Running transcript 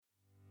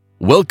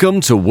Welcome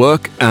to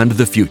Work and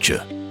the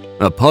Future,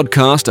 a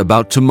podcast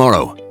about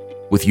tomorrow,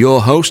 with your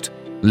host,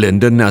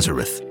 Linda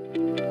Nazareth.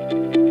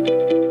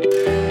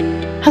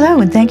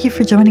 Hello, and thank you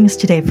for joining us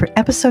today for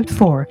episode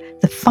 4,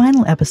 the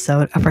final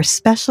episode of our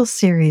special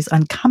series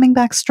on Coming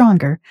Back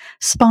Stronger,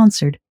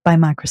 sponsored by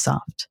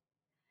Microsoft.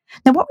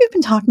 Now, what we've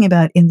been talking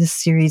about in this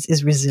series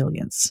is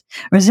resilience.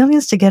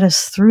 Resilience to get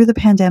us through the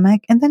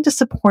pandemic and then to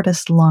support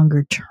us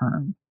longer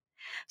term.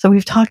 So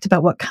we've talked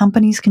about what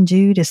companies can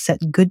do to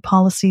set good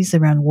policies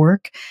around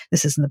work.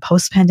 This is in the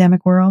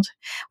post-pandemic world.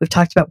 We've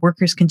talked about what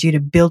workers can do to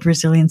build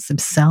resilience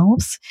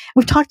themselves.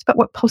 We've talked about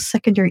what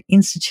post-secondary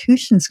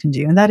institutions can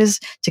do, and that is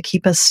to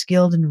keep us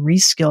skilled and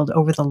reskilled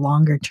over the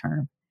longer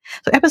term.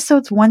 So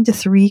episodes 1 to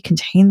 3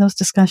 contain those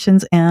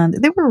discussions, and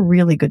they were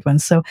really good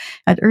ones. So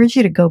I'd urge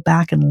you to go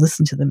back and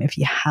listen to them if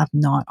you have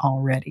not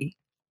already.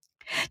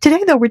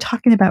 Today, though, we're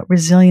talking about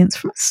resilience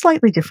from a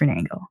slightly different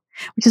angle,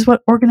 which is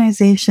what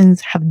organizations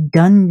have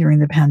done during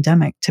the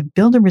pandemic to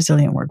build a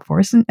resilient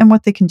workforce and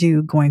what they can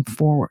do going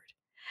forward.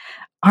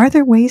 Are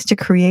there ways to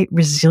create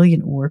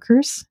resilient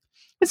workers?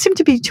 It would seem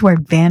to be to our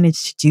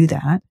advantage to do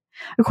that.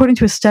 According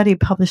to a study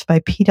published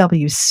by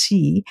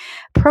PwC,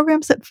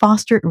 programs that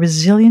foster a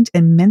resilient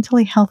and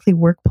mentally healthy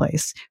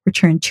workplace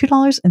return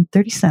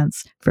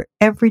 $2.30 for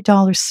every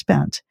dollar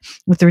spent,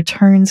 with the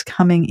returns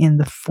coming in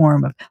the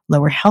form of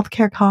lower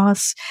healthcare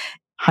costs,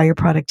 higher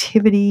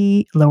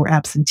productivity, lower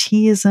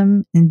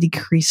absenteeism, and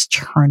decreased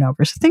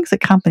turnover. So things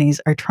that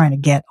companies are trying to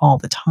get all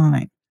the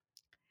time.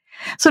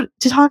 So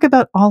to talk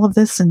about all of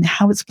this and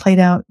how it's played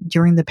out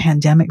during the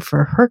pandemic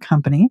for her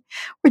company,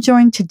 we're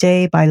joined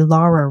today by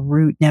Lara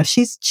Root. Now,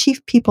 she's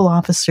Chief People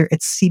Officer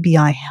at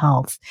CBI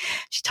Health.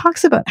 She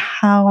talks about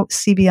how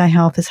CBI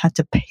Health has had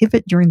to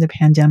pivot during the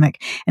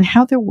pandemic and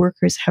how their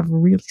workers have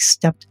really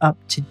stepped up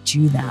to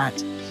do that.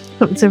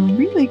 So it's a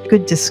really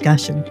good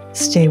discussion.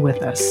 Stay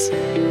with us.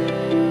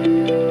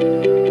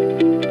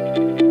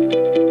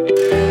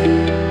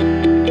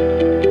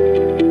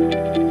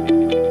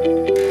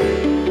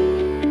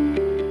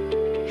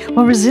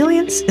 Well,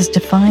 resilience is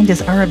defined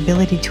as our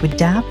ability to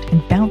adapt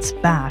and bounce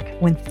back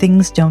when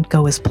things don't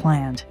go as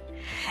planned.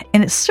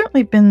 And it's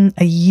certainly been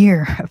a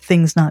year of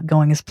things not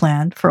going as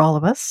planned for all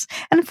of us.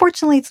 And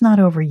unfortunately, it's not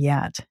over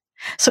yet.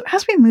 So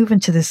as we move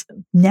into this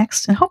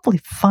next and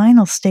hopefully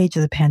final stage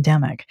of the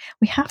pandemic,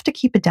 we have to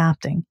keep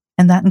adapting.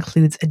 And that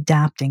includes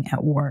adapting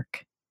at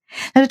work.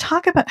 Now, to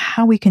talk about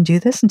how we can do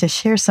this and to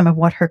share some of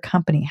what her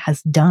company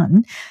has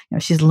done,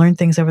 she's learned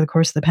things over the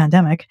course of the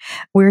pandemic,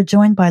 we're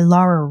joined by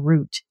Lara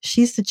Root.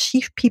 She's the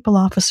Chief People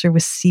Officer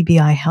with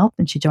CBI Health,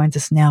 and she joins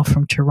us now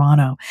from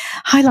Toronto.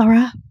 Hi,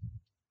 Lara.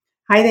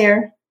 Hi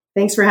there.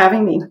 Thanks for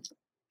having me.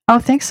 Oh,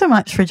 thanks so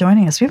much for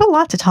joining us. We have a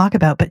lot to talk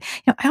about, but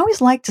I always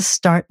like to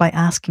start by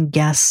asking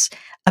guests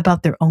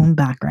about their own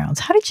backgrounds.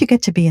 How did you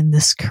get to be in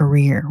this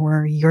career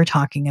where you're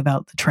talking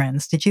about the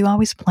trends? Did you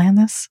always plan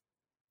this?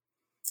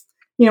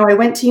 I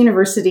went to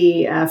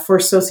university for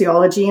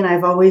sociology, and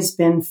I've always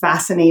been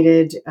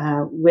fascinated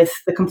with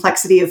the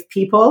complexity of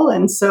people.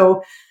 And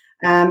so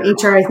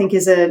HR, I think,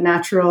 is a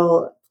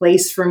natural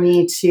place for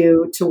me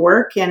to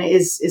work, and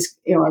is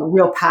a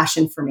real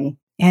passion for me.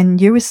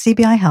 And you're with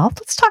CBI Health.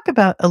 Let's talk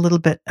about a little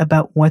bit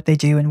about what they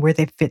do and where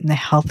they fit in the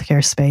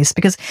healthcare space,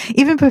 because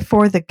even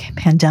before the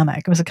pandemic,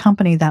 it was a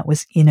company that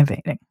was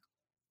innovating.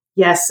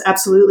 Yes,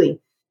 absolutely.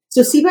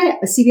 So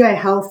CBI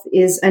Health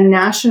is a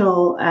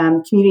national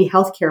community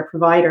healthcare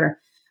provider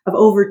of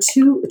over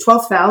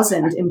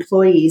 12,000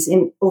 employees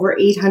in over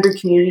 800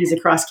 communities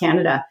across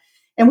Canada.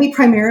 And we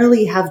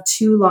primarily have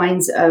 2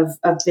 lines of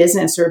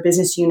business or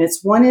business units.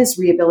 One is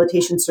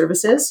rehabilitation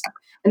services,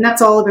 and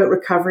that's all about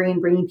recovery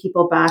and bringing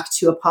people back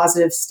to a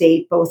positive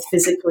state, both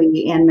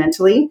physically and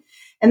mentally.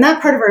 And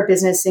that part of our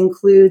business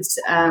includes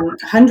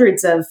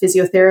hundreds of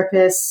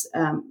physiotherapists,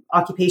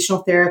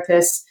 occupational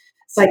therapists,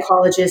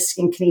 psychologists,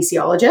 and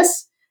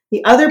kinesiologists.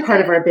 The other part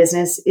of our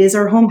business is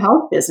our home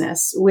health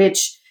business,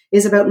 which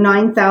is about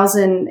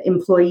 9,000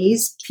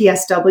 employees,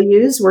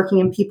 PSWs, working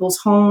in people's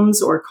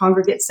homes or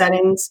congregate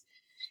settings.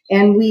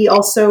 And we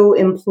also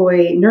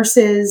employ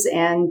nurses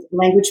and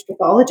language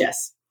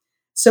pathologists.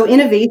 So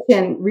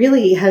innovation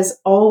really has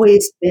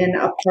always been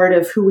a part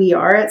of who we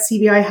are at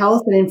CBI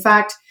Health. And in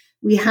fact,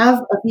 we have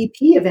a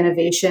VP of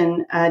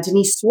innovation,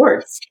 Denise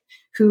Swartz,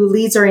 who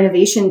leads our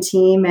innovation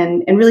team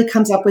and really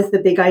comes up with the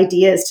big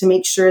ideas to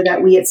make sure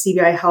that we at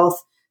CBI Health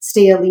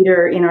stay a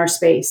leader in our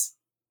space.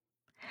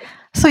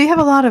 So you have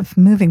a lot of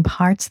moving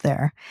parts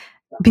there.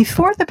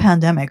 Before the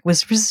pandemic,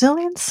 was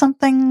resilience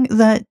something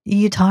that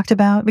you talked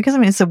about? Because,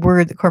 it's a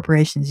word that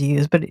corporations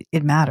use, but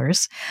it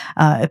matters,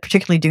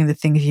 particularly doing the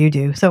things you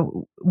do.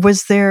 So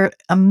was there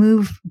a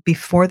move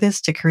before this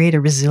to create a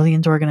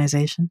resilient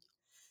organization?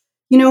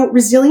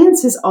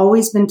 Resilience has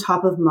always been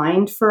top of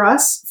mind for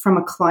us from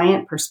a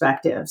client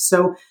perspective.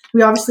 So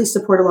we obviously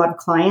support a lot of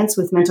clients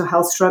with mental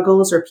health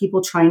struggles or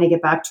people trying to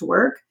get back to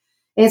work.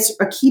 And it's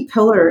a key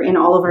pillar in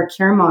all of our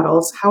care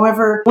models.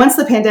 However, once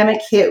the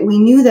pandemic hit, we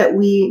knew that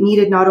we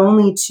needed not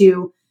only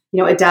to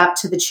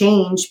adapt to the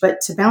change,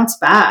 but to bounce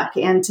back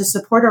and to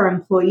support our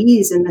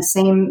employees in the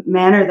same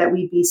manner that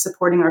we'd be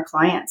supporting our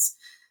clients.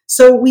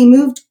 So we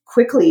moved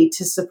quickly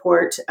to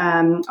support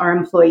our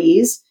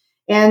employees.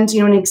 And,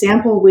 an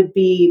example would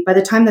be by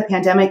the time the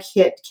pandemic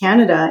hit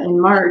Canada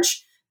in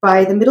March,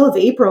 by the middle of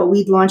April,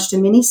 we'd launched a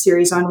mini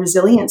series on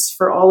resilience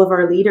for all of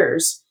our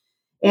leaders.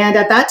 And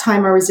at that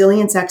time, our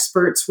resilience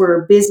experts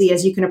were busy,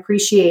 as you can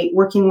appreciate,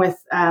 working with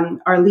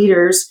our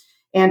leaders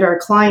and our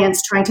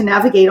clients, trying to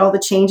navigate all the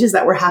changes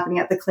that were happening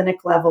at the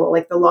clinic level,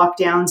 like the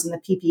lockdowns and the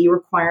PPE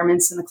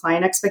requirements and the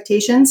client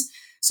expectations.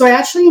 So I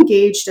actually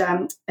engaged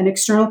an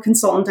external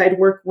consultant I'd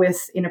worked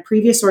with in a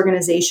previous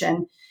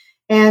organization,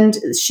 and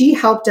she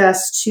helped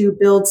us to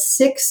build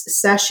 6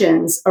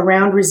 sessions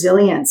around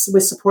resilience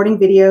with supporting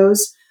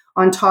videos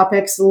on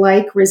topics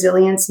like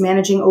resilience,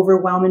 managing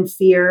overwhelm and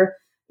fear,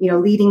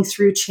 leading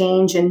through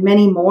change, and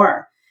many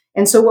more.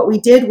 And so what we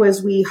did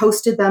was we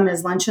hosted them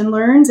as lunch and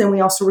learns, and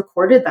we also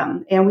recorded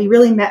them. And we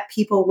really met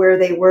people where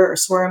they were.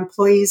 So our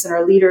employees and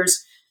our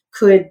leaders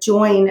could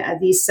join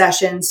these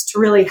sessions to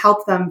really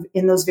help them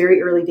in those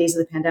very early days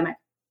of the pandemic.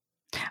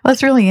 Well,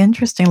 that's really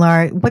interesting,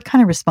 Lara. What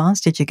kind of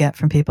response did you get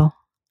from people?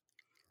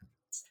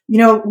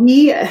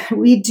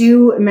 We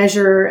do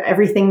measure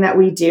everything that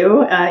we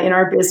do in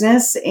our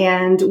business,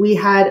 and we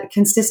had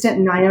consistent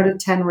 9 out of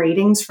 10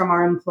 ratings from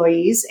our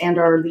employees and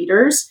our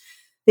leaders.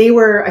 They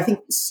were, I think,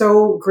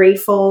 so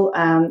grateful,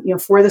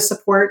 for the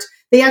support.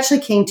 They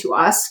actually came to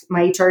us,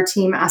 my HR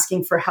team,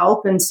 asking for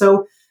help, and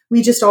so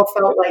we just all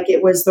felt like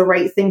it was the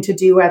right thing to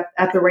do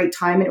at the right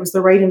time, and it was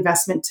the right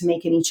investment to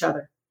make in each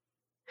other.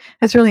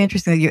 It's really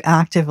interesting that you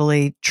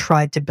actively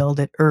tried to build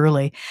it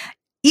early.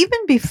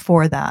 Even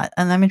before that,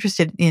 and I'm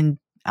interested in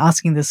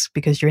asking this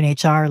because you're an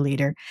HR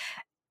leader,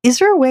 is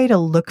there a way to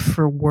look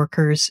for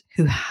workers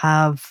who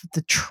have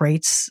the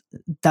traits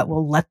that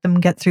will let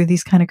them get through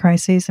these kind of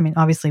crises? I mean,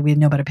 obviously we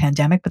know about a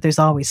pandemic, but there's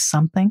always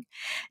something.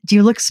 Do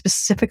you look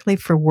specifically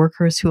for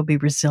workers who will be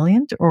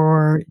resilient,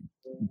 or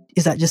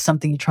is that just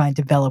something you try and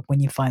develop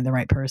when you find the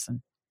right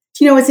person?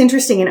 It's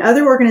interesting. In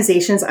other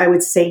organizations, I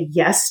would say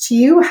yes to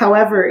you.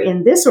 However,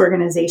 in this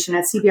organization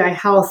at CBI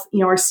Health,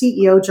 our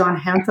CEO, John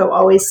Hantho,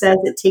 always says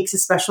it takes a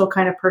special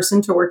kind of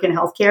person to work in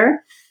healthcare.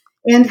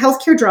 And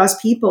healthcare draws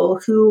people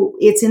who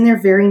it's in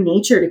their very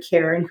nature to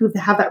care and who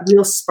have that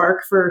real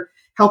spark for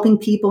helping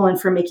people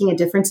and for making a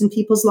difference in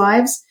people's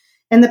lives.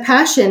 And the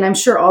passion, I'm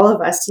sure all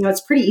of us,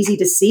 it's pretty easy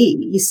to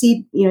see. You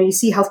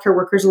see healthcare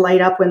workers light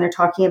up when they're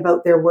talking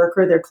about their work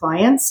or their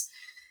clients.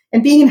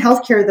 And being in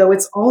healthcare, though,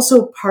 it's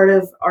also part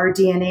of our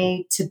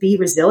DNA to be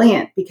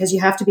resilient, because you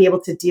have to be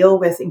able to deal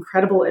with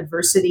incredible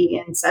adversity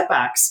and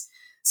setbacks.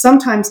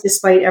 Sometimes,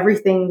 despite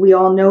everything, we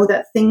all know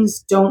that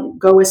things don't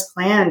go as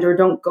planned or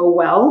don't go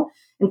well,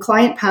 and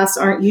client paths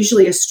aren't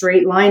usually a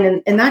straight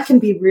line, and that can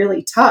be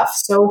really tough.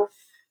 So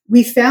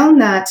we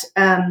found that,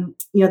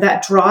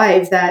 that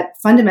drive, that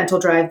fundamental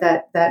drive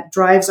that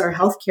drives our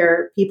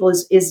healthcare people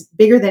is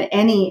bigger than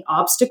any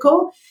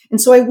obstacle. And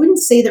so I wouldn't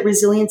say that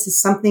resilience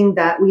is something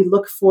that we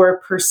look for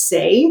per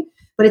se,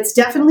 but it's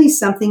definitely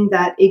something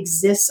that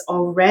exists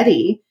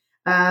already,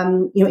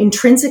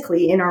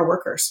 intrinsically in our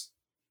workers.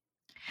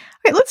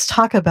 Okay, let's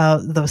talk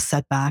about those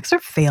setbacks or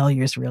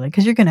failures, really,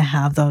 because you're going to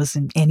have those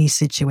in any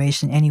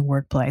situation, any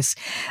workplace.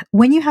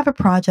 When you have a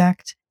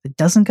project that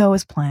doesn't go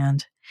as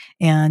planned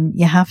and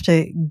you have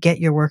to get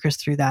your workers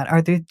through that,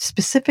 are there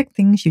specific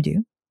things you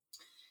do?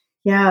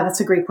 Yeah, that's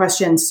a great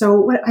question. So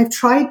what I've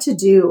tried to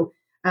do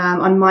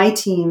on my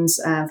teams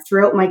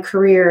throughout my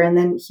career and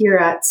then here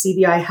at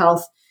CBI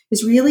Health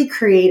is really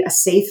create a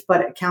safe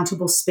but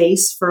accountable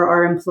space for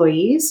our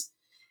employees.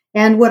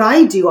 And what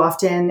I do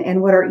often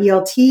and what our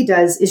ELT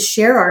does is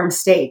share our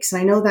mistakes.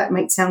 And I know that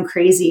might sound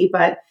crazy,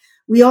 but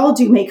we all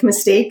do make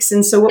mistakes.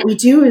 And so what we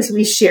do is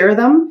we share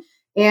them.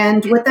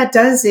 And what that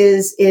does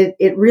is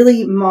it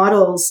really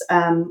models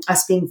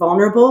us being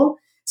vulnerable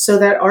so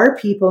that our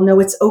people know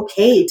it's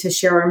okay to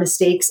share our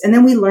mistakes. And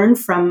then we learn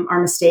from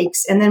our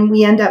mistakes, and then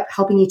we end up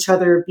helping each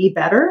other be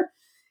better.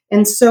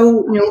 And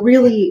so,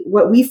 really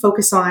what we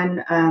focus on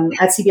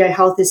at CBI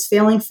Health is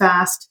failing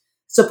fast,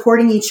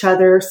 supporting each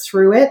other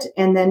through it,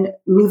 and then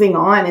moving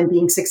on and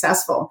being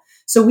successful.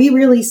 So we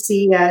really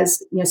see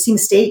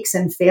mistakes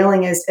and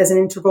failing as an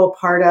integral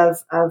part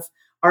of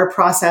our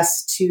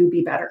process to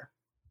be better.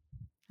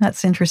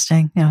 That's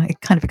interesting.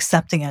 Kind of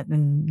accepting it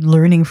and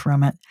learning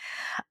from it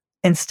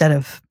instead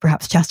of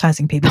perhaps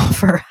chastising people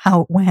for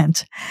how it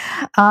went.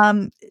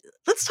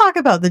 Let's talk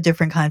about the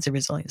different kinds of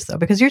resilience, though,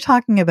 because you're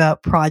talking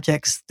about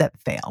projects that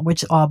fail,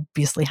 which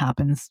obviously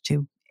happens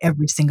to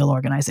every single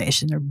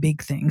organization or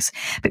big things.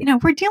 But,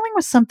 we're dealing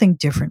with something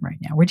different right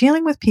now. We're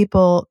dealing with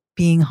people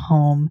being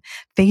home,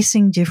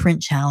 facing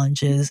different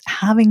challenges,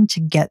 having to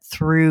get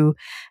through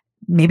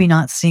maybe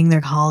not seeing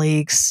their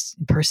colleagues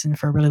in person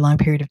for a really long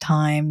period of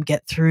time,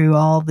 get through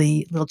all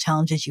the little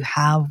challenges you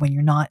have when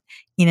you're not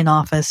in an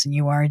office and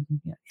you are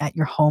at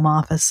your home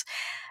office.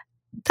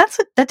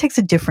 That takes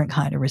a different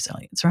kind of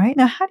resilience, right?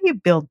 Now, how do you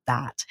build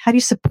that? How do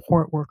you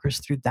support workers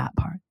through that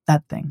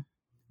thing?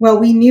 Well,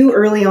 we knew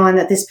early on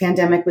that this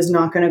pandemic was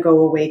not going to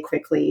go away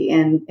quickly.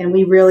 And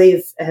we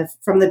really have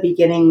from the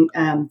beginning,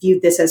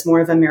 viewed this as more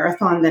of a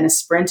marathon than a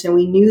sprint. And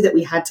we knew that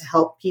we had to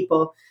help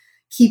people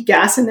keep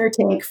gas in their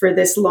tank for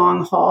this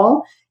long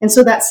haul. And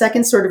so that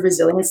second sort of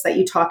resilience that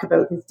you talk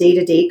about, this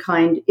day-to-day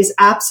kind, is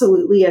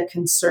absolutely a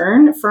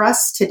concern for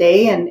us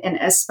today, and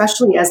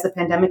especially as the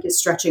pandemic is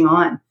stretching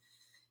on.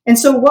 And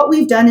so what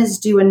we've done is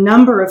do a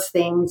number of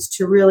things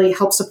to really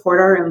help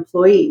support our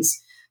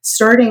employees,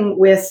 starting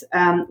with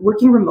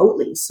working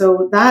remotely.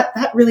 So that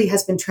really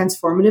has been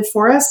transformative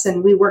for us.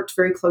 And we worked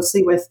very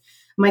closely with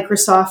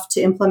Microsoft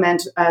to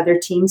implement their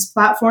Teams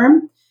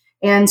platform.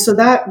 And so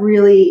that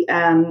really,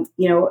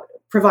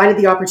 provided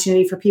the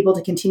opportunity for people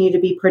to continue to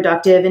be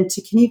productive and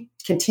to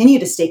continue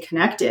to stay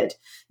connected,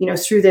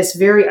 through this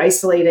very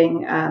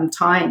isolating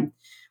time.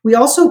 We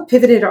also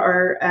pivoted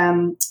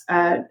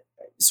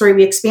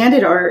we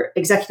expanded our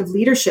executive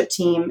leadership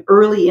team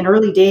in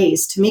early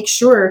days to make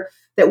sure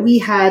that we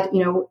had,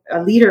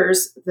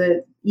 leaders,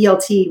 the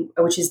ELT,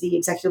 which is the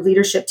executive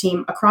leadership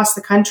team across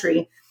the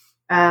country,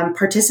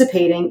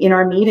 participating in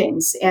our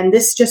meetings. And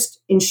this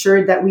just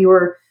ensured that we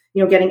were,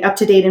 getting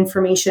up-to-date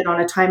information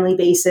on a timely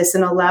basis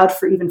and allowed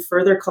for even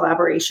further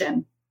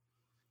collaboration.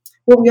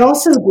 What we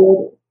also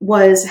did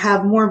was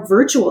have more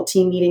virtual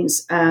team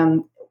meetings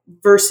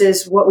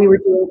versus what we were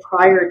doing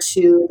prior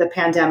to the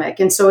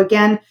pandemic. And so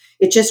again,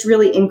 it just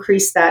really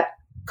increased that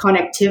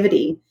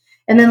connectivity.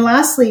 And then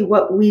lastly,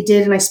 what we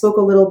did, and I spoke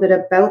a little bit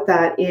about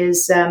that,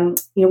 is,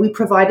 we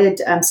provided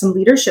some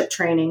leadership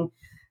training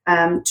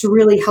to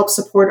really help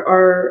support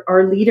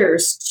our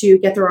leaders to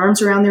get their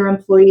arms around their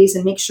employees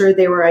and make sure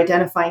they were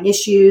identifying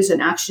issues and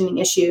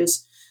actioning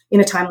issues in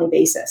a timely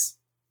basis.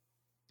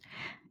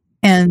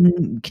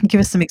 And can you give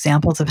us some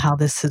examples of how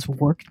this has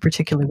worked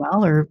particularly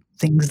well, or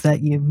things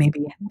that you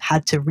maybe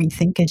had to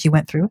rethink as you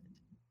went through it?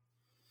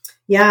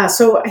 Yeah,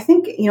 so I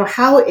think,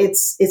 how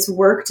it's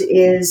worked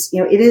is,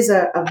 it is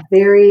a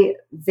very,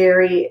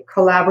 very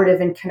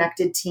collaborative and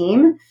connected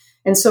team.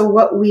 And so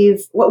what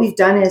we've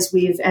done is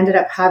we've ended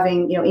up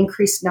having,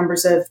 increased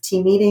numbers of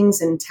team meetings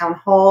and town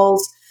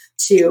halls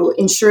to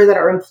ensure that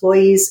our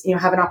employees,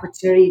 have an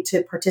opportunity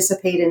to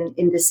participate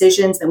in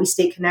decisions, and we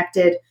stay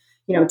connected,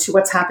 to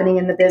what's happening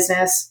in the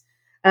business.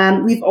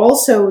 We've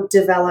also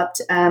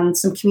developed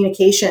some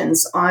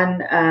communications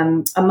on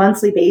a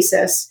monthly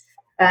basis.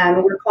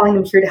 We're calling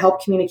them Here to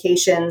Help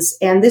communications.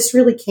 And this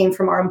really came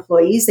from our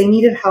employees. They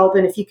needed help.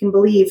 And if you can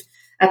believe,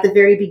 at the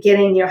very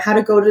beginning, how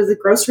to go to the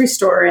grocery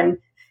store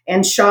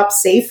and shop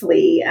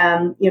safely,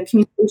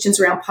 communications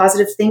around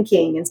positive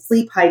thinking and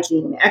sleep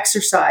hygiene,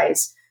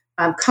 exercise,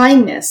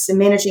 kindness, and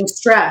managing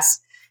stress.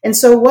 And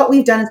so what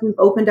we've done is we've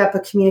opened up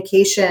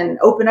communications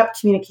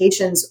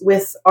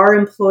with our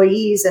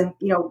employees. And,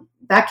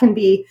 that can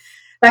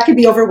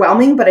be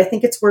overwhelming, but I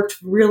think it's worked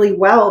really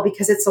well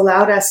because it's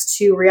allowed us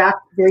to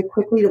react very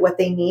quickly to what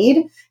they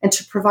need and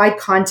to provide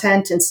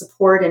content and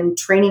support and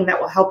training that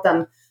will help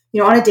them,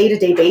 on a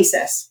day-to-day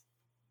basis.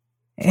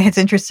 It's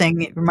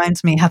interesting. It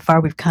reminds me how far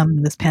we've come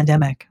in this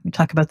pandemic. We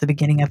talk about the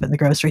beginning of it, the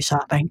grocery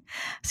shopping.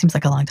 Seems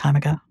like a long time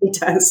ago. It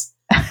does.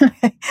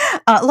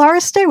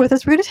 Lara, stay with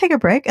us. We're going to take a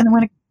break, and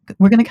then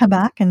we're going to come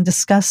back and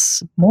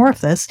discuss more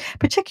of this,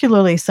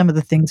 particularly some of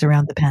the things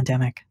around the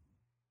pandemic.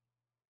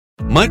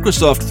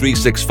 Microsoft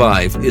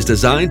 365 is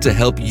designed to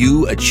help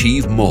you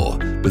achieve more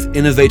with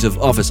innovative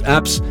Office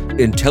apps,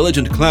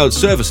 intelligent cloud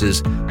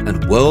services,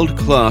 and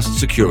world-class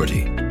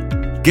security.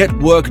 Get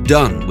work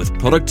done with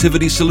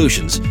productivity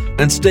solutions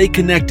and stay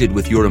connected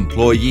with your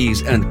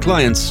employees and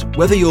clients,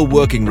 whether you're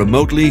working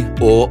remotely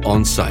or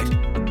on-site.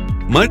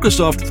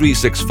 Microsoft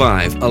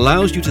 365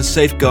 allows you to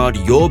safeguard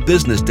your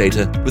business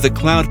data with a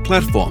cloud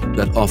platform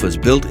that offers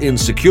built-in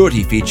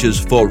security features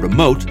for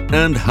remote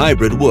and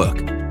hybrid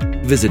work.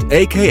 Visit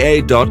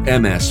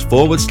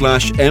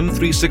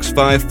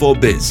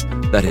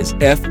aka.ms/M365 that is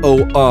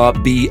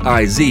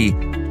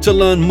FORBIZ, to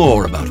learn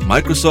more about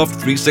Microsoft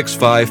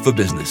 365 for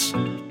Business.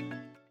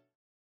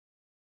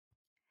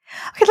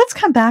 Okay, let's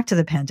come back to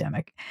the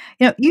pandemic.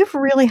 You've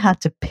really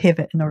had to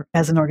pivot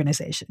as an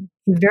organization.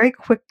 You very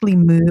quickly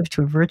moved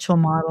to a virtual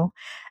model.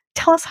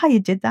 Tell us how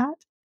you did that.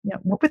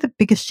 What were the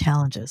biggest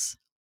challenges?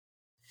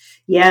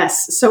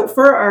 Yes. So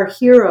for our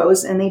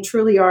heroes, and they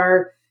truly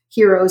are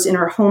heroes in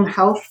our home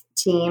health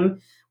team,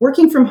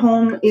 working from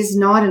home is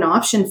not an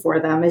option for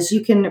them. As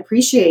you can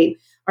appreciate,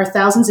 our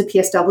thousands of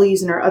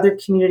PSWs and our other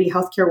community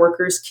healthcare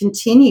workers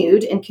continue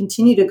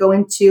to go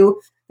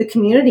into the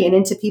community and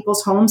into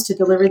people's homes to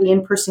deliver the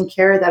in-person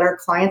care that our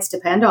clients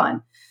depend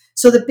on.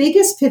 So the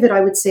biggest pivot,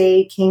 I would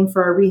say, came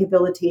for our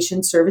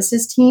rehabilitation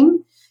services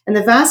team. And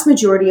the vast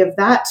majority of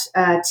that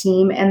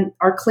team and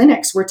our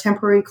clinics were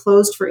temporarily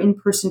closed for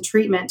in-person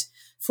treatment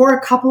for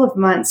a couple of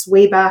months,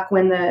 way back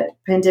when the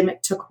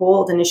pandemic took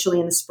hold initially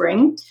in the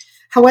spring.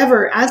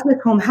 However, as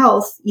with home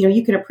health,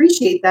 you can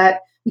appreciate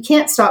that we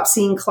can't stop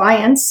seeing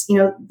clients,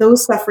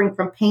 those suffering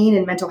from pain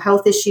and mental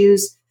health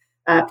issues,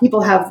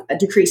 People have a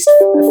decreased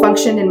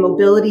function and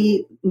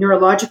mobility,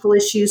 neurological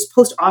issues,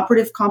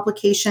 post-operative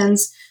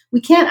complications.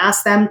 We can't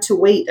ask them to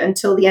wait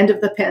until the end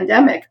of the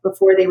pandemic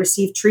before they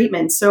receive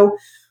treatment. So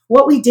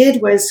what we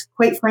did was,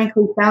 quite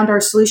frankly, found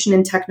our solution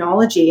in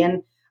technology.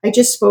 And I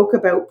just spoke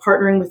about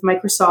partnering with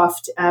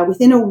Microsoft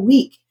within a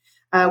week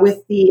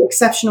with the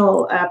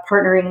exceptional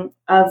partnering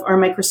of our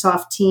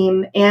Microsoft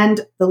team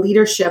and the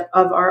leadership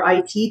of our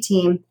IT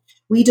team.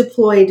 We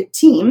deployed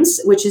Teams,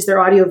 which is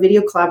their audio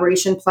video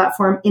collaboration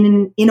platform,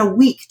 in a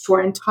week to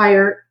our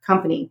entire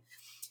company.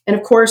 And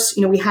of course,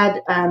 we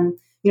had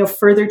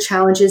further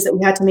challenges that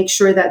we had to make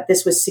sure that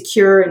this was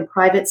secure and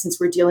private since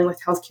we're dealing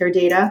with healthcare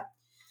data.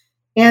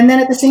 And then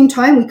at the same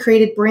time, we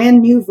created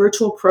brand new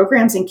virtual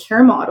programs and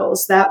care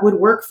models that would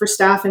work for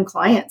staff and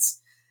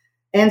clients.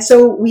 And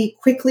so we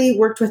quickly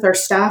worked with our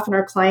staff and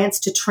our clients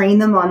to train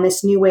them on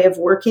this new way of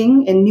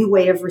working and new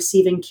way of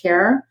receiving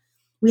care.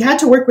 We had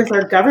to work with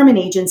our government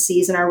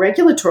agencies and our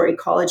regulatory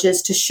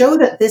colleges to show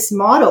that this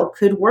model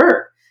could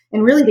work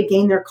and really to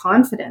gain their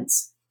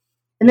confidence.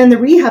 And then the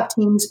rehab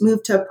teams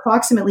moved to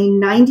approximately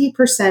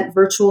 90%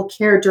 virtual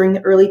care during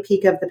the early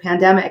peak of the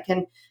pandemic.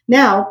 And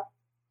now,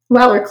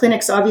 while our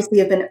clinics obviously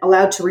have been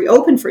allowed to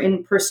reopen for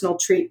in-person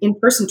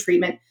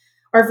treatment,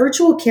 our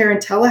virtual care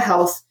and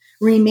telehealth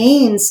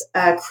remains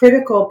a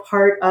critical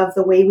part of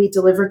the way we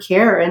deliver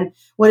care. And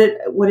what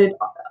it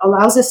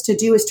allows us to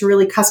do is to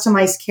really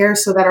customize care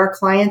so that our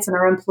clients and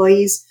our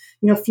employees,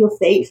 feel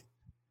safe.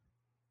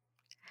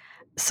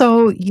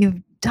 So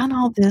you've done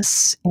all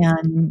this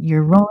and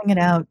you're rolling it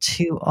out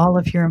to all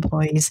of your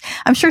employees.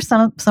 I'm sure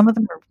some of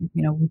them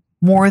are,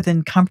 more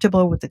than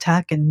comfortable with the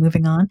tech and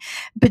moving on.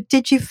 But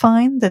did you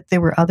find that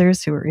there were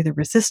others who were either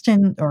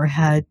resistant or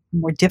had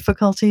more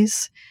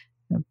difficulties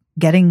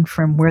getting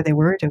from where they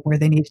were to where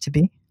they needed to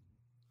be?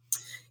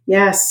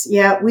 Yes,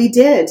 yeah, we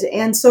did.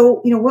 And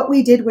so, what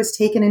we did was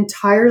take an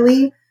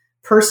entirely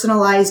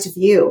personalized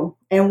view.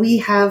 And we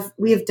have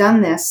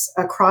done this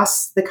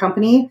across the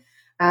company,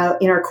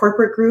 in our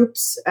corporate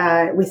groups,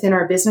 within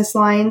our business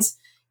lines.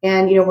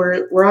 And,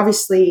 we're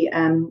obviously,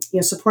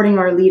 supporting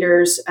our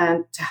leaders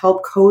to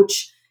help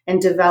coach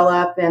and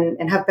develop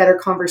and have better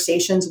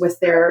conversations with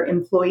their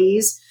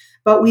employees.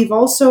 But we've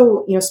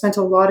also, spent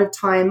a lot of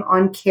time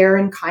on care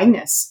and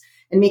kindness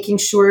and making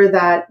sure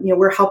that,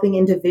 we're helping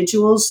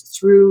individuals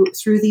through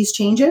these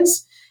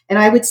changes. And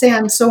I would say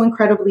I'm so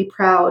incredibly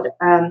proud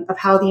of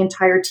how the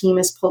entire team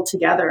is pulled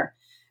together,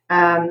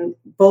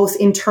 both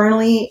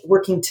internally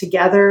working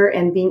together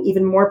and being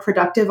even more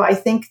productive, I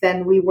think,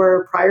 than we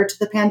were prior to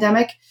the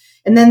pandemic.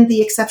 And then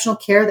the exceptional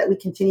care that we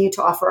continue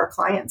to offer our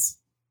clients.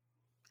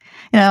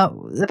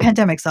 The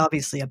pandemic's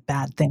obviously a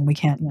bad thing. We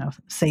can't,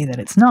 say that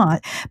it's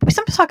not. But we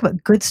sometimes talk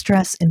about good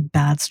stress and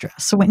bad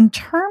stress. So in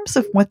terms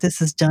of what this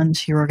has done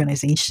to your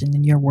organization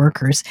and your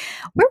workers,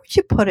 where would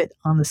you put it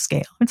on the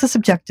scale? It's a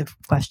subjective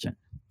question.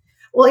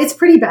 Well, it's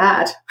pretty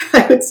bad.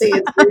 I would say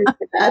it's pretty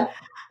bad.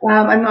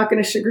 I'm not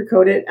going to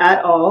sugarcoat it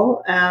at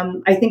all.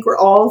 I think we're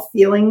all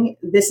feeling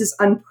this is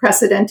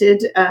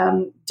unprecedented,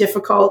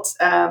 difficult,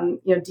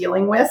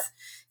 dealing with.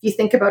 If you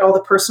think about all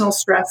the personal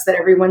stress that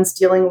everyone's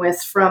dealing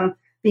with, from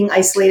being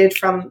isolated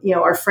from,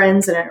 our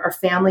friends and our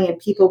family and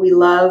people we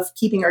love,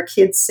 keeping our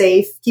kids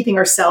safe, keeping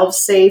ourselves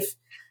safe,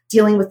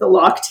 dealing with the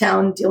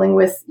lockdown, dealing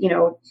with,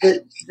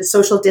 the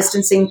social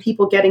distancing,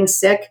 people getting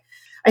sick.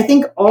 I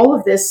think all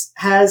of this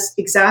has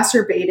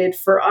exacerbated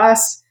for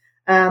us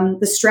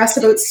the stress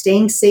about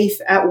staying safe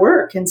at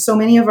work. And so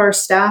many of our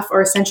staff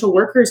are essential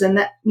workers, and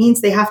that means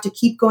they have to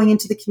keep going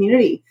into the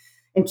community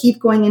and keep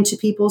going into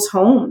people's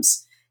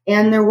homes.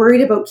 And they're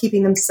worried about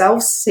keeping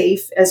themselves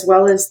safe as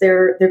well as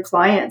their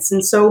clients.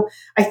 And so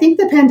I think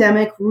the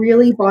pandemic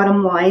really,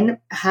 bottom line,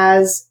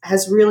 has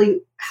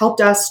really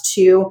helped us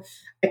to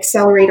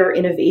accelerate our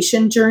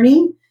innovation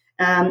journey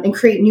and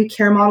create new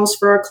care models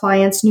for our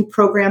clients, new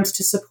programs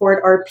to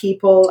support our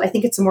people. I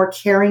think it's a more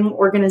caring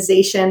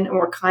organization, a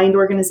more kind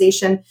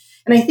organization.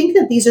 And I think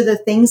that these are the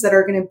things that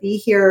are going to be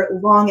here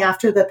long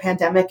after the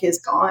pandemic is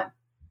gone.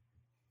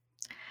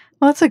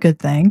 Well, that's a good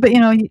thing. But,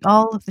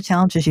 all of the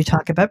challenges you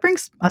talk about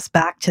brings us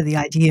back to the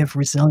idea of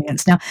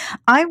resilience. Now,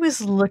 I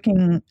was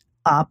looking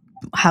up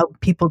how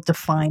people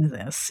define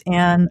this,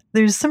 and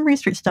there's some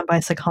research done by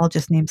a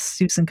psychologist named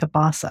Susan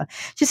Kabasa.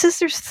 She says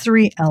there's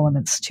 3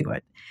 elements to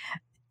it.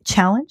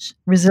 Challenge.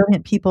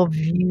 Resilient people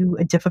view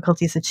a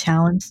difficulty as a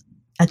challenge,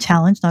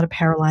 not a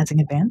paralyzing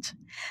event.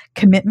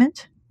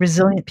 Commitment.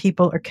 Resilient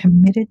people are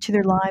committed to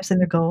their lives and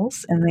their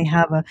goals, and they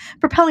have a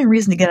propelling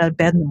reason to get out of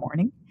bed in the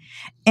morning.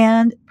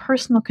 And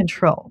personal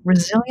control.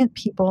 Resilient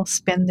people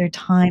spend their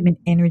time and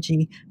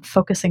energy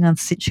focusing on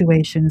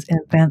situations and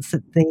events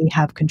that they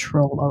have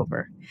control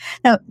over.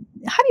 Now,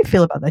 how do you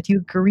feel about that? Do you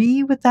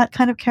agree with that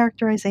kind of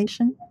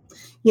characterization?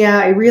 Yeah,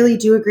 I really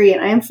do agree.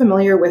 And I am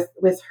familiar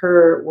with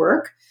her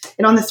work.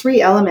 And on the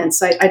 3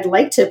 elements, I'd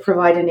like to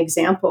provide an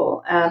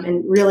example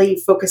and really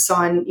focus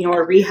on,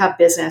 our rehab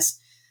business.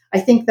 I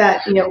think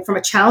that, from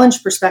a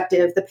challenge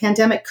perspective, the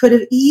pandemic could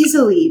have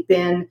easily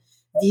been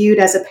viewed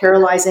as a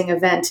paralyzing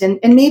event. And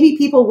maybe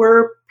people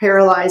were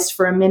paralyzed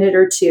for a minute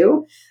or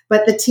two,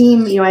 but the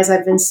team, as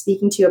I've been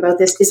speaking to you about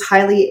this, is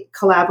highly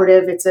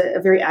collaborative. It's a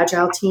very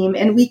agile team,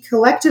 and we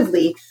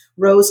collectively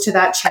rose to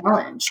that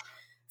challenge.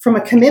 From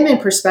a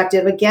commitment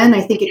perspective, again,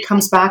 I think it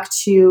comes back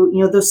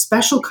to, those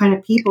special kind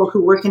of people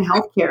who work in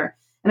healthcare.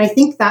 And I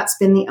think that's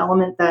been the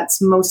element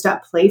that's most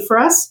at play for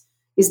us,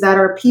 is that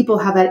our people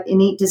have that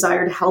innate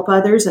desire to help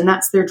others, and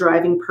that's their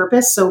driving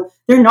purpose. So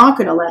they're not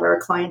going to let our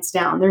clients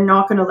down. They're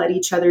not going to let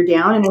each other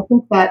down. And I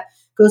think that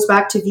goes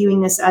back to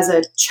viewing this as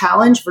a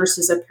challenge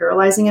versus a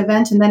paralyzing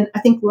event. And then I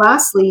think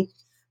lastly,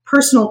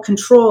 personal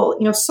control.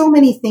 So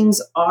many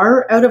things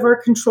are out of our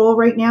control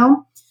right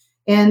now.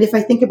 And if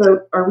I think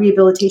about our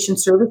rehabilitation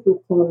services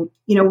team,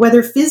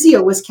 whether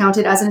physio was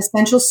counted as an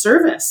essential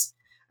service,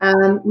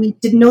 we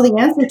didn't know the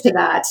answer to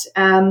that.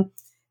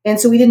 And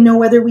so we didn't know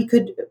whether we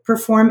could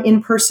perform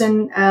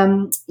in-person,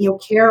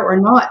 care or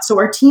not. So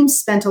our team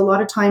spent a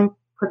lot of time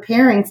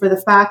preparing for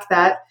the fact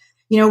that,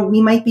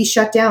 we might be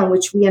shut down,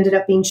 which we ended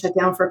up being shut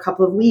down for a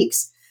couple of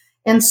weeks.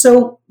 And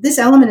so this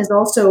element is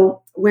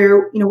also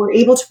where, we're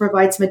able to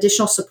provide some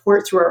additional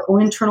support through our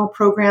own internal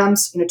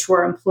programs, to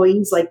our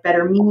employees like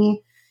Better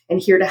Me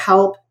and Here to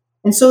Help.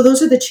 And so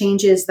those are the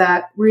changes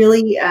that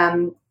really,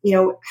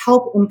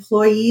 help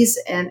employees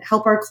and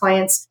help our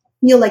clients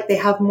feel like they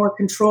have more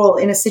control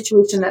in a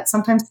situation that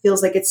sometimes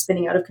feels like it's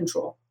spinning out of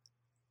control.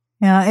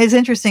 Yeah, it's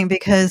interesting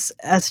because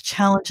as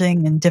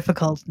challenging and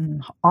difficult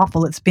and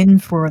awful it's been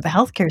for the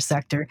healthcare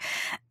sector,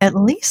 at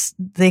least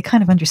they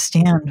kind of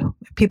understand,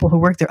 people who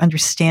work there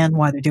understand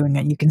why they're doing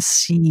it. You can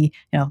see,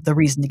 the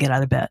reason to get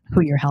out of bed,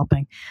 who you're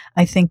helping.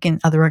 I think in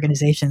other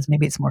organizations,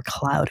 maybe it's more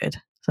clouded.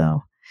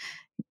 So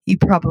you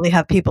probably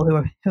have people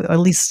who at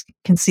least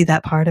can see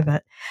that part of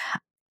it.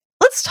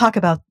 Let's talk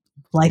about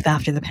life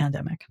after the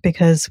pandemic,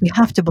 because we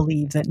have to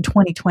believe that in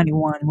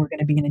 2021, we're going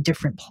to be in a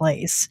different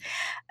place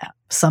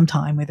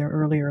sometime, whether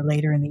earlier or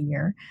later in the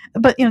year.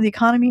 But, the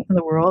economy and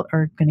the world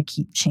are going to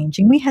keep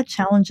changing. We had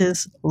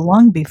challenges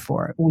long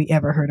before we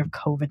ever heard of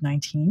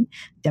COVID-19,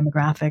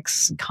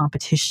 demographics,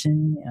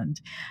 competition, and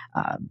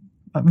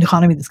an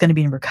economy that's going to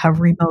be in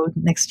recovery mode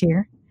next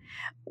year.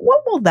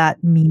 What will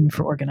that mean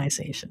for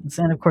organizations?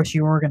 And of course,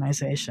 your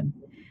organization.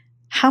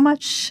 How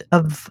much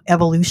of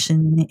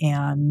evolution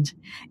and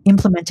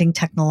implementing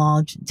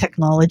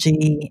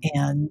technology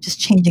and just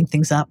changing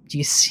things up do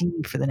you see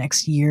for the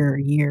next year or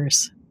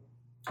years?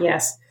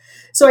 Yes.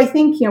 So I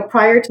think,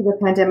 prior to the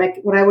pandemic,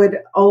 what I would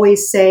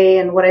always say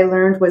and what I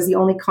learned was the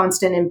only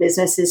constant in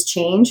business is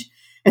change.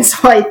 And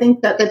so I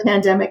think that the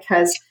pandemic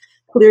has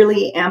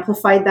clearly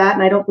amplified that.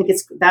 And I don't think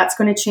that's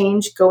going to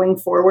change going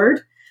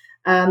forward.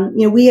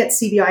 We at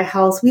CBI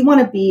Health,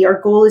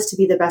 our goal is to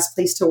be the best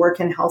place to work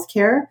in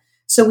healthcare.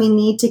 So we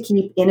need to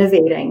keep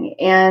innovating,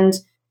 and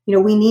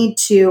we need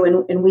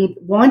to, and we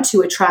want to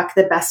attract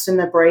the best and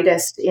the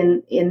brightest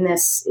in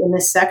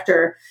this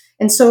sector.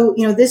 And so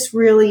this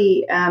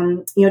really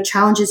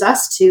challenges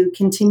us to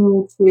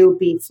continue to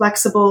be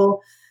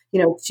flexible,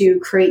 to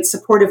create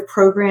supportive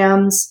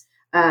programs,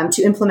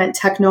 to implement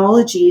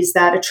technologies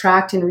that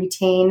attract and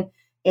retain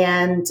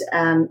and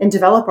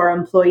develop our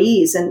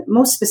employees. And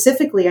most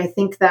specifically, I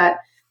think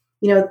that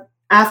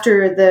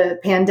after the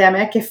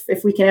pandemic,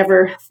 if we can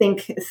ever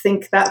think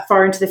that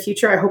far into the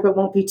future, I hope it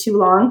won't be too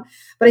long.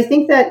 But I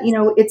think that,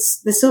 it's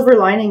the silver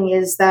lining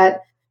is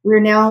that we're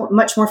now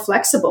much more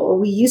flexible.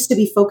 We used to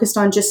be focused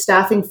on just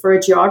staffing for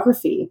a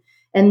geography.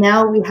 And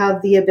now we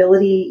have the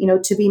ability,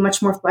 to be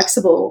much more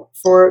flexible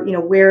for,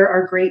 where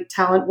our great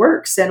talent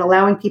works and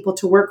allowing people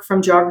to work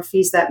from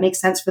geographies that make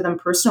sense for them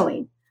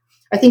personally.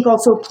 I think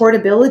also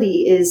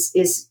portability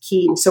is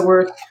key. So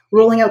we're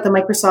rolling out the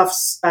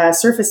Microsoft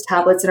Surface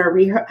tablets in our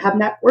rehab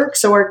network.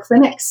 So our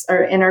clinics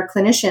and our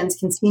clinicians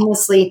can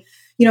seamlessly,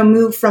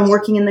 move from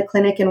working in the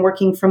clinic and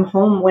working from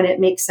home when it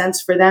makes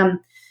sense for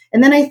them.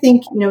 And then I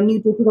think, new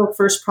digital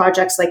first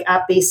projects like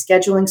app-based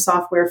scheduling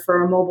software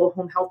for our mobile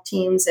home health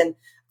teams and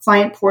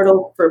client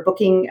portal for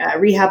booking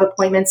rehab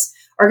appointments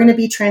are going to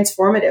be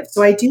transformative.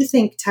 So I do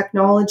think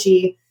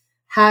technology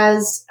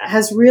has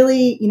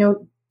really,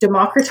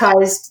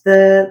 democratized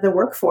the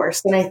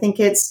workforce. And I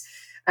think it's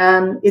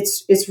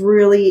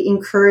really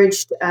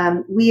encouraged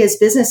we as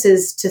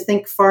businesses to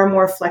think far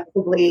more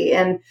flexibly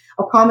and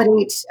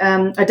accommodate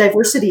a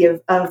diversity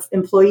of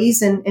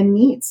employees and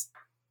needs.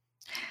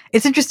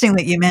 It's interesting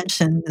that you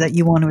mentioned that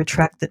you want to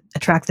attract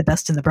the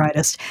best and the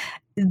brightest.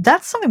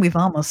 That's something we've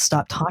almost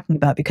stopped talking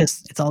about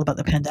because it's all about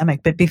the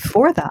pandemic. But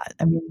before that,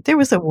 there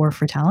was a war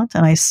for talent,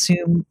 and I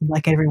assume,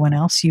 like everyone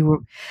else, you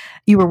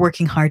were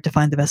working hard to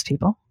find the best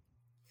people.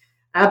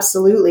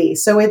 Absolutely.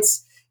 So it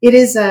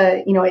is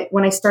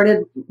when I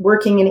started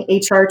working in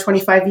HR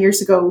 25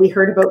 years ago, we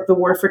heard about the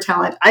war for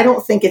talent. I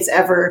don't think it's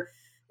ever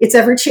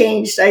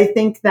changed. I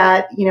think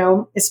that,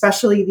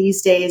 especially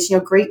these days,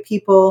 great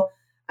people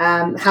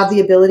have the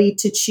ability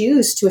to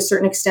choose to a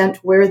certain extent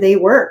where they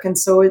work. And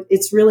so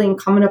it's really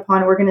incumbent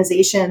upon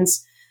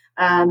organizations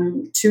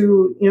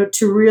to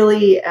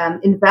really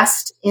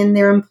invest in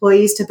their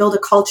employees, to build a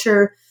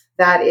culture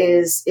that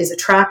is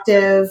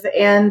attractive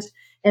and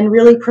and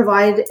really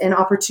provide an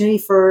opportunity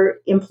for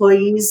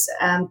employees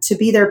to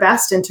be their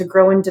best and to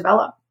grow and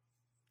develop.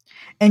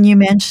 And you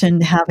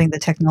mentioned having the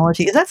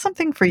technology. Is that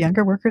something for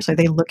younger workers? Are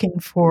they looking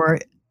for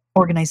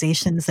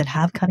organizations that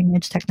have cutting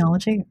edge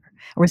technology,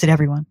 or is it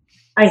everyone?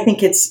 I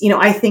think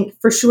I think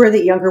for sure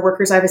that younger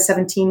workers, I have a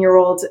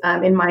 17-year-old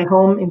in my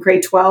home in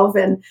grade 12,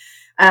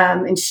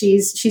 and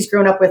she's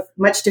grown up with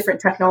much different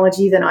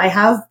technology than I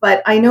have.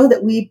 But I know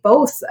that we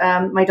both,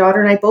 my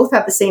daughter and I both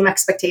have the same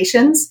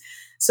expectations.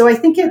 So I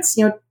think it's,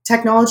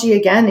 technology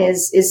again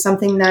is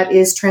something that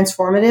is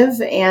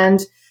transformative and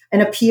an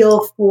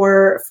appeal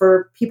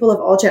for people of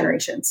all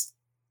generations.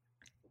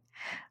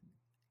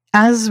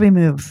 As we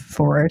move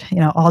forward,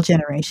 all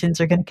generations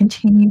are going to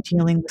continue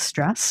dealing with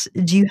stress.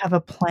 Do you have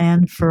a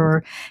plan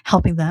for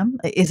helping them?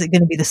 Is it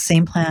going to be the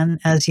same plan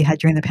as you had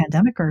during the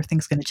pandemic, or are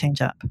things going to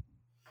change up?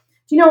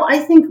 I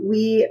think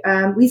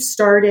we've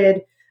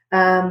started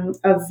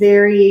a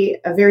very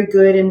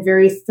good and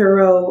very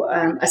thorough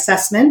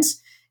assessment.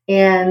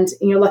 And,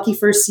 lucky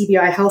for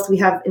CBI Health, we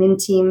have an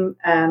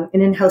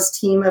in-house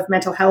team of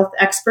mental health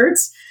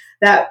experts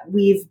that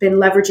we've been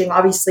leveraging,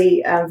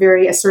 obviously,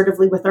 very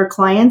assertively with our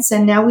clients.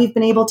 And now we've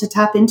been able to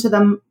tap into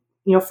them,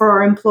 for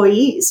our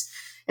employees.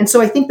 And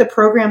so I think the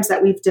programs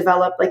that we've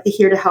developed, like the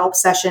Here to Help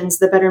sessions,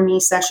 the Better Me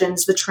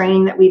sessions, the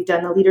training that we've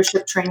done, the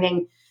leadership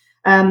training,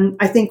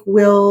 I think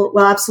will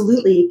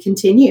absolutely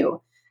continue.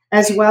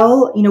 As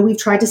well, we've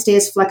tried to stay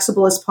as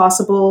flexible as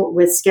possible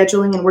with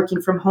scheduling and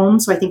working from home.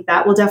 So I think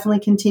that will definitely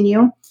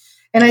continue.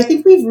 And I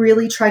think we've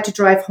really tried to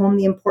drive home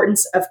the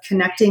importance of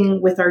connecting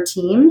with our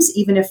teams,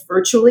 even if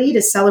virtually,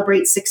 to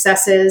celebrate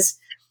successes,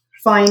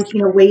 find,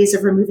 ways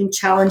of removing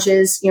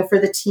challenges, for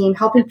the team,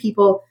 helping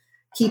people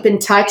keep in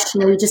touch.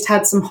 We just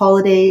had some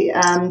holiday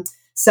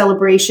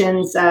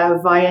celebrations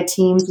via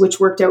Teams, which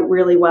worked out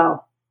really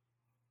well.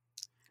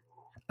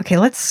 Okay,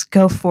 let's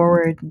go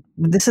forward.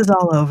 When this is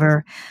all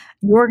over,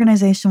 your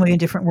organization will be a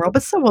different world,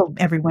 but so will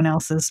everyone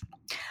else's.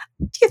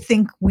 What do you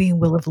think we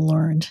will have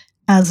learned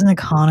as an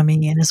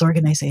economy and as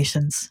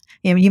organizations?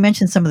 You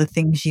mentioned some of the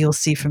things you'll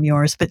see from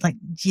yours, but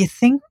do you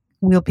think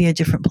we'll be a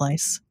different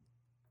place?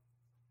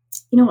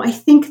 I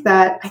think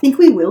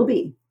we will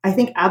be. I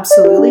think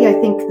absolutely. I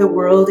think the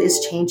world is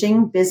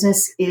changing.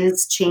 Business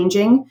is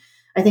changing.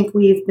 I think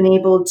we've been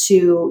able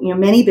to,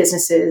 many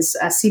businesses,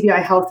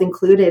 CBI Health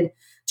included,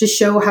 to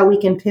show how we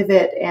can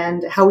pivot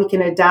and how we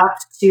can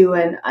adapt to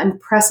an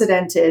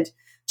unprecedented,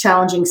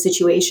 challenging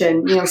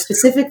situation.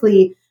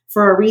 Specifically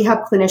for our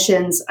rehab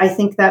clinicians, I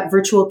think that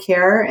virtual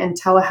care and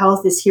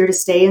telehealth is here to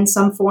stay in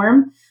some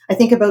form. I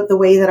think about the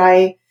way that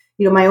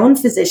my own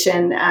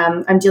physician,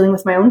 I'm dealing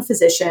with my own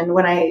physician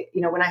when I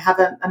have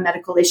a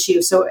medical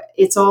issue. So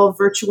it's all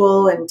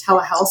virtual and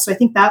telehealth. So I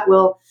think that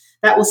will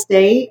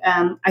stay.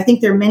 I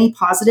think there are many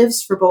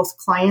positives for both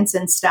clients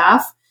and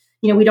staff.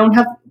 We don't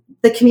have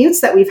the commutes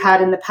that we've had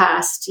in the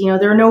past.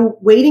 There are no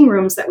waiting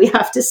rooms that we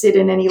have to sit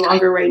in any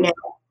longer right now.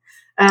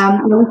 We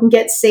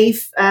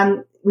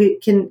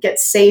can get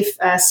safe.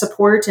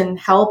 Support and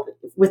help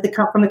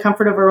from the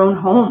comfort of our own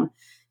home.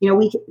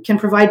 We can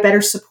provide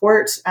better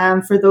support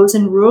for those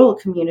in rural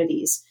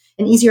communities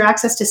and easier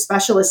access to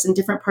specialists in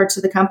different parts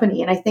of the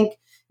company. And I think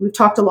we've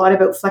talked a lot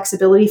about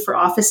flexibility for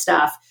office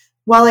staff.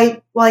 While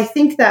I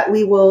think that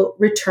we will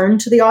return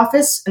to the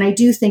office, and I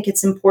do think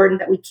it's important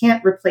that we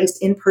can't replace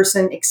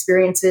in-person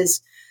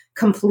experiences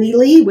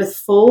completely with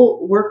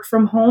full work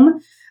from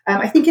home,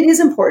 I think it is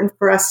important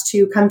for us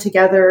to come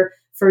together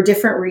for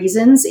different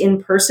reasons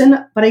in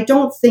person. But I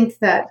don't think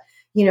that,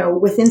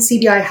 within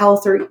CBI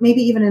Health or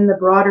maybe even in the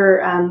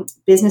broader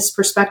business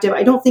perspective,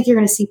 I don't think you're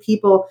going to see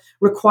people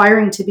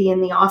requiring to be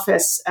in the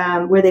office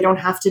where they don't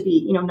have to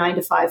be, 9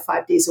 to 5,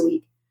 5 days a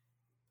week.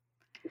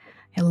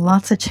 And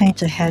lots of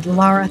change ahead.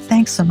 Lara,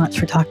 thanks so much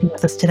for talking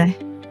with us today.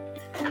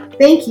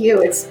 Thank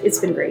you. It's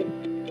been great.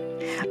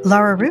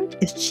 Lara Root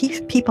is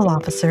Chief People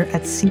Officer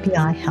at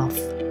CBI Health.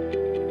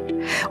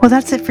 Well,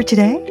 that's it for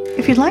today.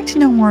 If you'd like to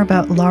know more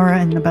about Lara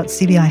and about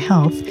CBI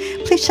Health,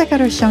 please check out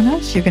our show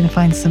notes. You're going to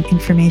find some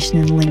information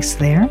and links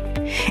there.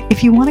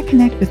 If you want to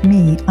connect with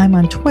me, I'm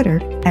on Twitter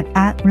at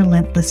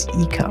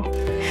 @RelentlessEco.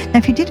 Now,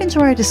 if you did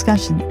enjoy our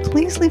discussion,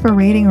 please leave a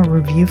rating or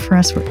review for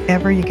us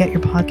wherever you get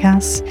your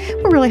podcasts.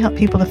 It will really help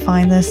people to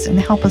find this and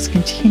help us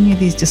continue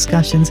these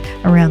discussions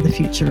around the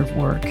future of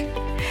work.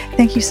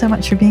 Thank you so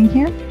much for being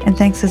here, and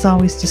thanks as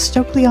always to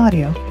Stokely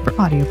Audio for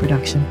audio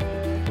production.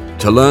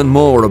 To learn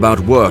more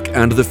about work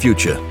and the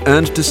future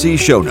and to see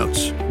show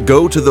notes,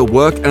 go to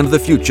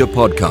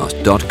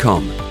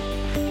theworkandthefuturepodcast.com.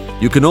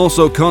 You can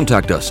also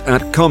contact us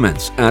at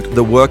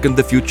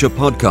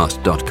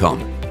comments@theworkandthefuturepodcast.com.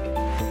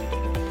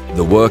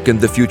 The Work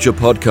and the Future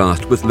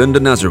podcast with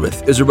Linda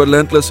Nazareth is a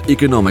Relentless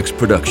Economics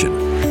production.